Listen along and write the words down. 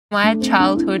My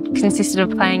childhood consisted of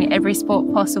playing every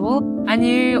sport possible. I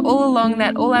knew all along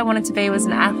that all I wanted to be was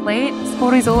an athlete.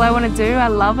 Sport is all I want to do. I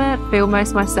love it. I feel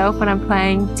most myself when I'm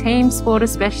playing team sport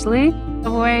especially. I've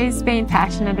always been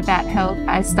passionate about health.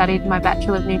 I studied my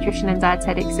Bachelor of Nutrition and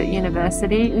Dietetics at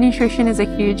university. Nutrition is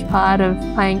a huge part of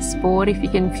playing sport. If you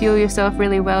can fuel yourself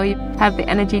really well, you have the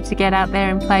energy to get out there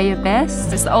and play your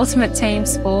best. It's the ultimate team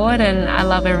sport and I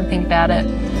love everything about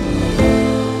it.